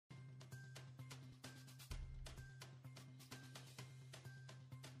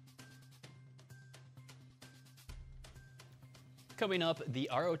Coming up, the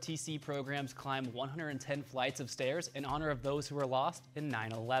ROTC programs climb 110 flights of stairs in honor of those who were lost in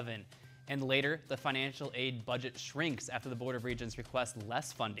 9/11. And later, the financial aid budget shrinks after the Board of Regents requests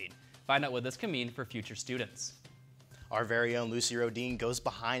less funding. Find out what this can mean for future students. Our very own Lucy Rodine goes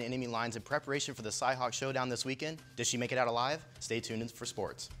behind enemy lines in preparation for the Cyhawk Showdown this weekend. Did she make it out alive? Stay tuned for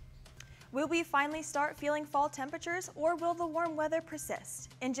sports. Will we finally start feeling fall temperatures, or will the warm weather persist?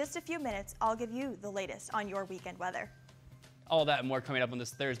 In just a few minutes, I'll give you the latest on your weekend weather. All that and more coming up on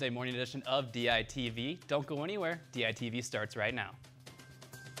this Thursday morning edition of DITV. Don't go anywhere. DITV starts right now.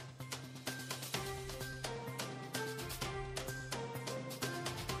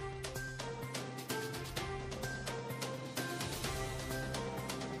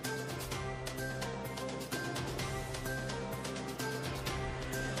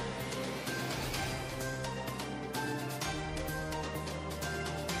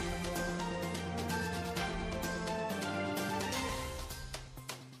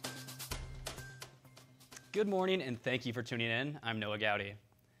 Good morning and thank you for tuning in. I'm Noah Gowdy.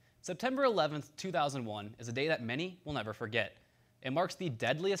 September 11th, 2001 is a day that many will never forget. It marks the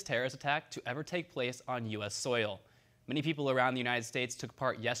deadliest terrorist attack to ever take place on U.S. soil. Many people around the United States took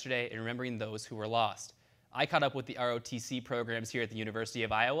part yesterday in remembering those who were lost. I caught up with the ROTC programs here at the University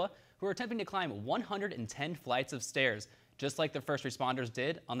of Iowa who are attempting to climb 110 flights of stairs, just like the first responders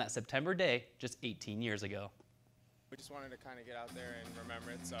did on that September day just 18 years ago. We just wanted to kind of get out there in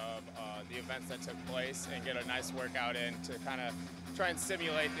remembrance of the events that took place and get a nice workout in to kind of try and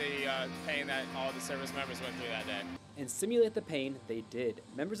simulate the pain that all the service members went through that day. And simulate the pain they did.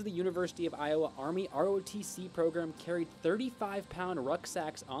 Members of the University of Iowa Army ROTC program carried 35-pound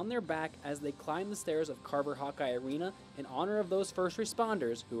rucksacks on their back as they climbed the stairs of Carver Hawkeye Arena in honor of those first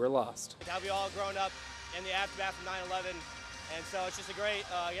responders who were lost. Now we all grown up in the aftermath of 9/11, and so it's just a great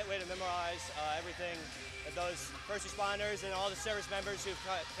way to memorize everything that those first responders and all the service members who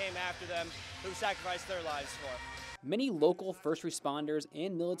came after them, who sacrificed their lives for. Many local first responders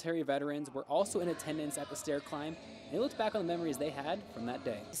and military veterans were also in attendance at the stair climb, and they looked back on the memories they had from that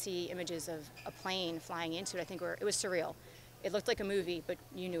day. To see images of a plane flying into it, I think it was surreal. It looked like a movie, but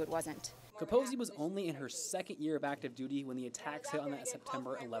you knew it wasn't. Kaposi was only in her second year of active duty when the attacks hit on that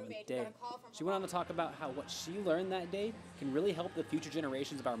September 11th day. She went on to talk about how what she learned that day can really help the future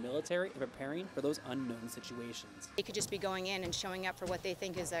generations of our military in preparing for those unknown situations. They could just be going in and showing up for what they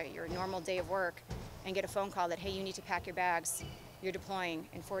think is your normal day of work and get a phone call that, hey, you need to pack your bags, you're deploying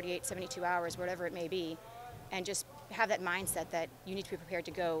in 48, 72 hours, whatever it may be, and just have that mindset that you need to be prepared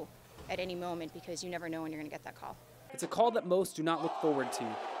to go at any moment because you never know when you're going to get that call. It's a call that most do not look forward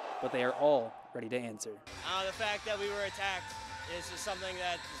to, but they are all ready to answer. The fact that we were attacked is just something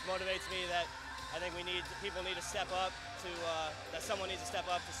that just motivates me, that I think people need to step up that someone needs to step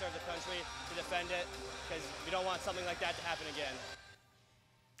up to serve the country, to defend it, because we don't want something like that to happen again.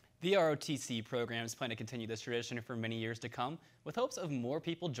 The ROTC programs plan to continue this tradition for many years to come, with hopes of more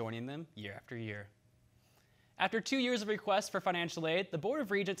people joining them year after year. After 2 years of requests for financial aid, the Board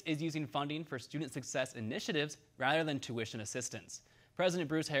of Regents is using funding for student success initiatives rather than tuition assistance. President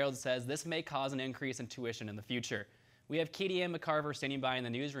Bruce Harold says this may cause an increase in tuition in the future. We have Katie Ann McCarver standing by in the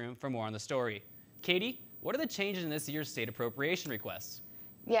newsroom for more on the story. Katie, what are the changes in this year's state appropriation requests?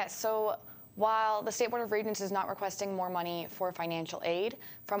 Yes, so while the State Board of Regents is not requesting more money for financial aid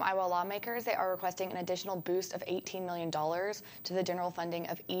from Iowa lawmakers, they are requesting an additional boost of $18 million to the general funding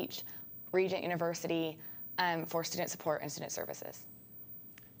of each Regent University for student support and student services.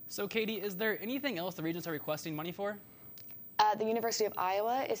 So Katie, is there anything else the Regents are requesting money for? The University of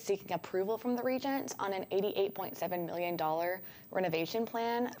Iowa is seeking approval from the Regents on an $88.7 million renovation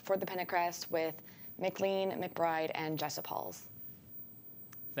plan for the Pentecrest with McLean, McBride, and Jessup Halls.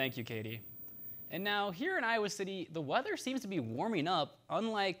 Thank you, Katie. And now, here in Iowa City, the weather seems to be warming up,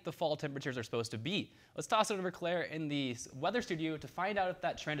 unlike the fall temperatures are supposed to be. Let's toss it over to Claire in the weather studio to find out if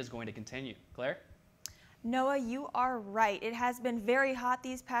that trend is going to continue. Claire? Noah, you are right. It has been very hot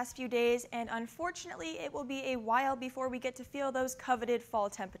these past few days, and unfortunately, it will be a while before we get to feel those coveted fall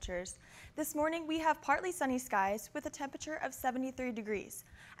temperatures. This morning, we have partly sunny skies with a temperature of 73 degrees.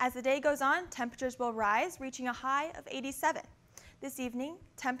 As the day goes on, temperatures will rise, reaching a high of 87. This evening,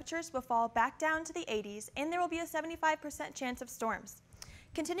 temperatures will fall back down to the 80s, and there will be a 75% chance of storms.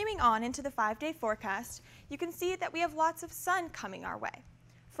 Continuing on into the 5-day forecast, you can see that we have lots of sun coming our way.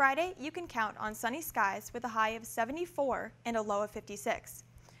 Friday, you can count on sunny skies with a high of 74 and a low of 56.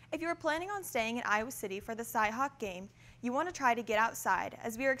 If you are planning on staying in Iowa City for the Cyhawk game, you want to try to get outside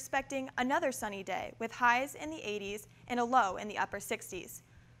as we are expecting another sunny day with highs in the 80s and a low in the upper 60s.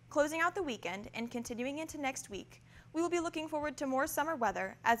 Closing out the weekend and continuing into next week, We will be looking forward to more summer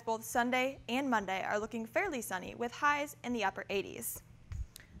weather as both Sunday and Monday are looking fairly sunny with highs in the upper 80s.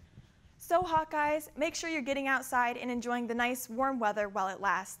 So Hawkeyes, make sure you're getting outside and enjoying the nice warm weather while it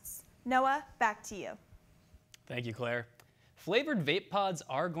lasts. Noah, back to you. Thank you, Claire. Flavored vape pods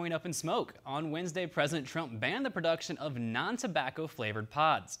are going up in smoke. On Wednesday, President Trump banned the production of non-tobacco flavored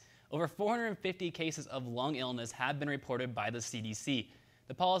pods. Over 450 cases of lung illness have been reported by the CDC.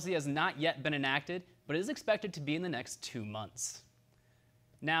 The policy has not yet been enacted, but is expected to be in the next 2 months.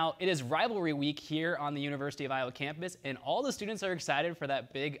 Now, it is rivalry week here on the University of Iowa campus, and all the students are excited for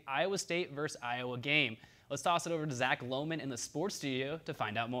that big Iowa State versus Iowa game. Let's toss it over to Zach Lohman in the sports studio to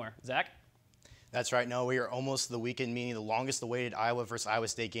find out more. Zach? That's right, Noah. We are almost to the weekend, meaning the longest awaited Iowa versus Iowa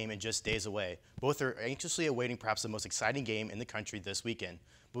State game and just days away. Both are anxiously awaiting perhaps the most exciting game in the country this weekend.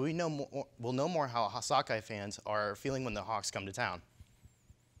 But we'll know more how Sockeye fans are feeling when the Hawks come to town.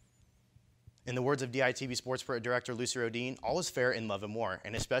 In the words of DITV Sports Director Lucy Rodine, all is fair in love and war,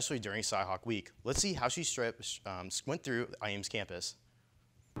 and especially during Cyhawk Week. Let's see how she went through Ames campus.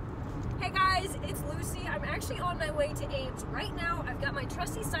 Hey guys, it's Lucy. I'm actually on my way to Ames right now. I've got my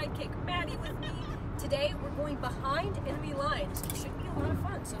trusty sidekick, Maddie, with me. Today, we're going behind enemy lines. It should be a lot of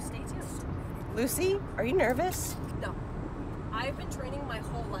fun, so stay tuned. Lucy, are you nervous? No. I've been training my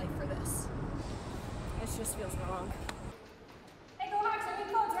whole life for this. This just feels wrong. Hey, go Hawks, I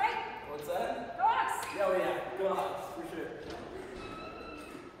need codes, right? What's that? Go Hawks! Oh yeah, go Hawks, for sure.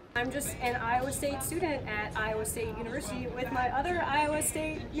 I'm just an Iowa State student at Iowa State University with my other Iowa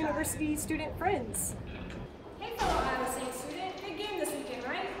State University student friends. Hey, fellow Iowa State student, big game this weekend,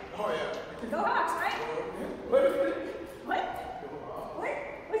 right? Oh yeah. Go Hawks, right? What? What? What?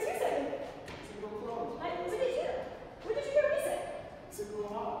 What'd you say? What did you? What did you hear me say?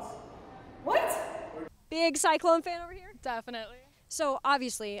 What? Big Cyclone fan over here? Definitely. So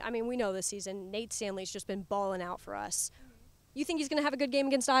obviously, I mean, we know this season, Nate Stanley's just been balling out for us. You think he's going to have a good game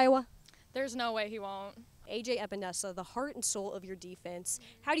against Iowa? There's no way he won't. AJ Epinesa, the heart and soul of your defense.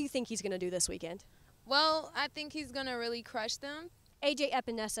 How do you think he's going to do this weekend? Well, I think he's going to really crush them. AJ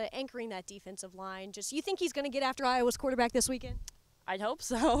Epinesa anchoring that defensive line. Just, you think he's going to get after Iowa's quarterback this weekend? I'd hope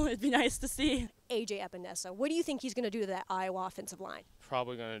so. It'd be nice to see. AJ Epinesa, what do you think he's going to do to that Iowa offensive line?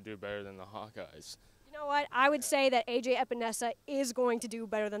 Probably going to do better than the Hawkeyes. You know what? I would say that AJ Epinesa is going to do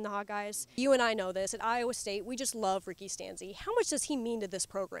better than the Hawkeyes. You and I know this. At Iowa State, we just love Ricky Stanzi. How much does he mean to this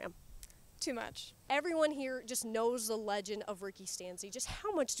program? Too much. Everyone here just knows the legend of Ricky Stanzi. Just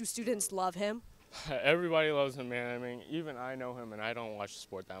how much do students love him? Everybody loves him, man. I mean, even I know him, and I don't watch the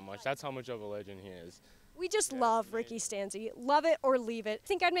sport that much. That's how much of a legend he is. We just love Ricky Stanzi. Love it or leave it.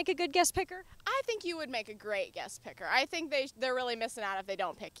 Think I'd make a good guest picker? I think you would make a great guest picker. I think they're really missing out if they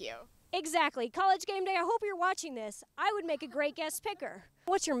don't pick you. Exactly. College Game Day, I hope you're watching this. I would make a great guest picker.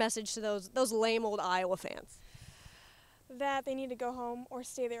 What's your message to those lame old Iowa fans? That they need to go home or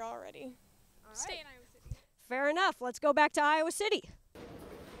stay there already. All right. Stay in Iowa City. Fair enough. Let's go back to Iowa City.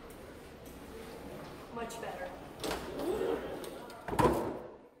 Much better.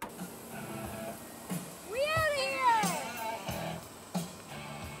 We out of here!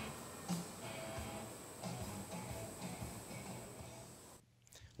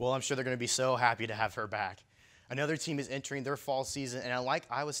 Well, I'm sure they're going to be so happy to have her back. Another team is entering their fall season, and unlike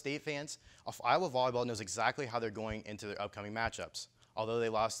Iowa State fans, Iowa volleyball knows exactly how they're going into their upcoming matchups. Although they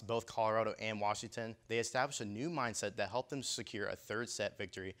lost both Colorado and Washington, they established a new mindset that helped them secure a third set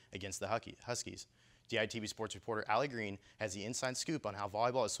victory against the Huskies. DITV sports reporter Allie Green has the inside scoop on how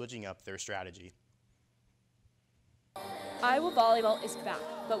volleyball is switching up their strategy. Iowa volleyball is back,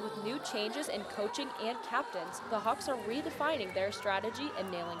 but with new changes in coaching and captains, the Hawks are redefining their strategy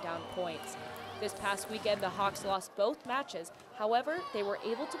and nailing down points. This past weekend, the Hawks lost both matches. However, they were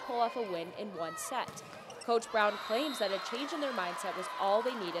able to pull off a win in one set. Coach Brown claims that a change in their mindset was all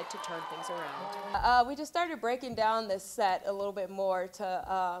they needed to turn things around. We just started breaking down this set a little bit more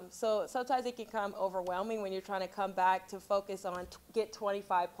so sometimes it can become overwhelming when you're trying to come back to focus on get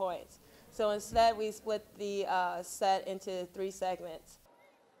 25 points. So instead, we split the set into 3 segments.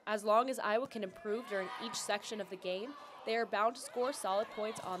 As long as Iowa can improve during each section of the game, they are bound to score solid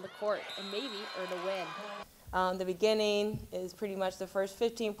points on the court and maybe earn a win. The beginning is pretty much the first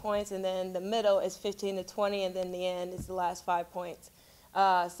 15 points, and then the middle is 15 to 20, and then the end is the last 5 points.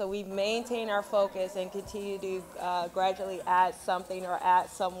 So we maintain our focus and continue to gradually add something or add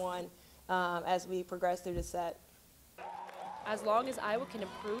someone as we progress through the set. As long as Iowa can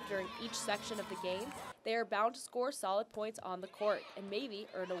improve during each section of the game, they are bound to score solid points on the court and maybe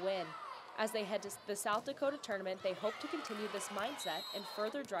earn a win. As they head to the South Dakota tournament, they hope to continue this mindset and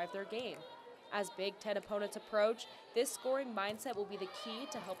further drive their game. As Big Ten opponents approach, this scoring mindset will be the key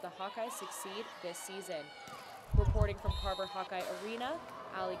to help the Hawkeyes succeed this season. Reporting from Carver Hawkeye Arena,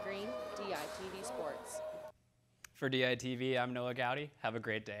 Allie Green, DITV Sports. For DITV, I'm Noah Gowdy. Have a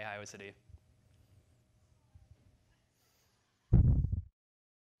great day, Iowa City.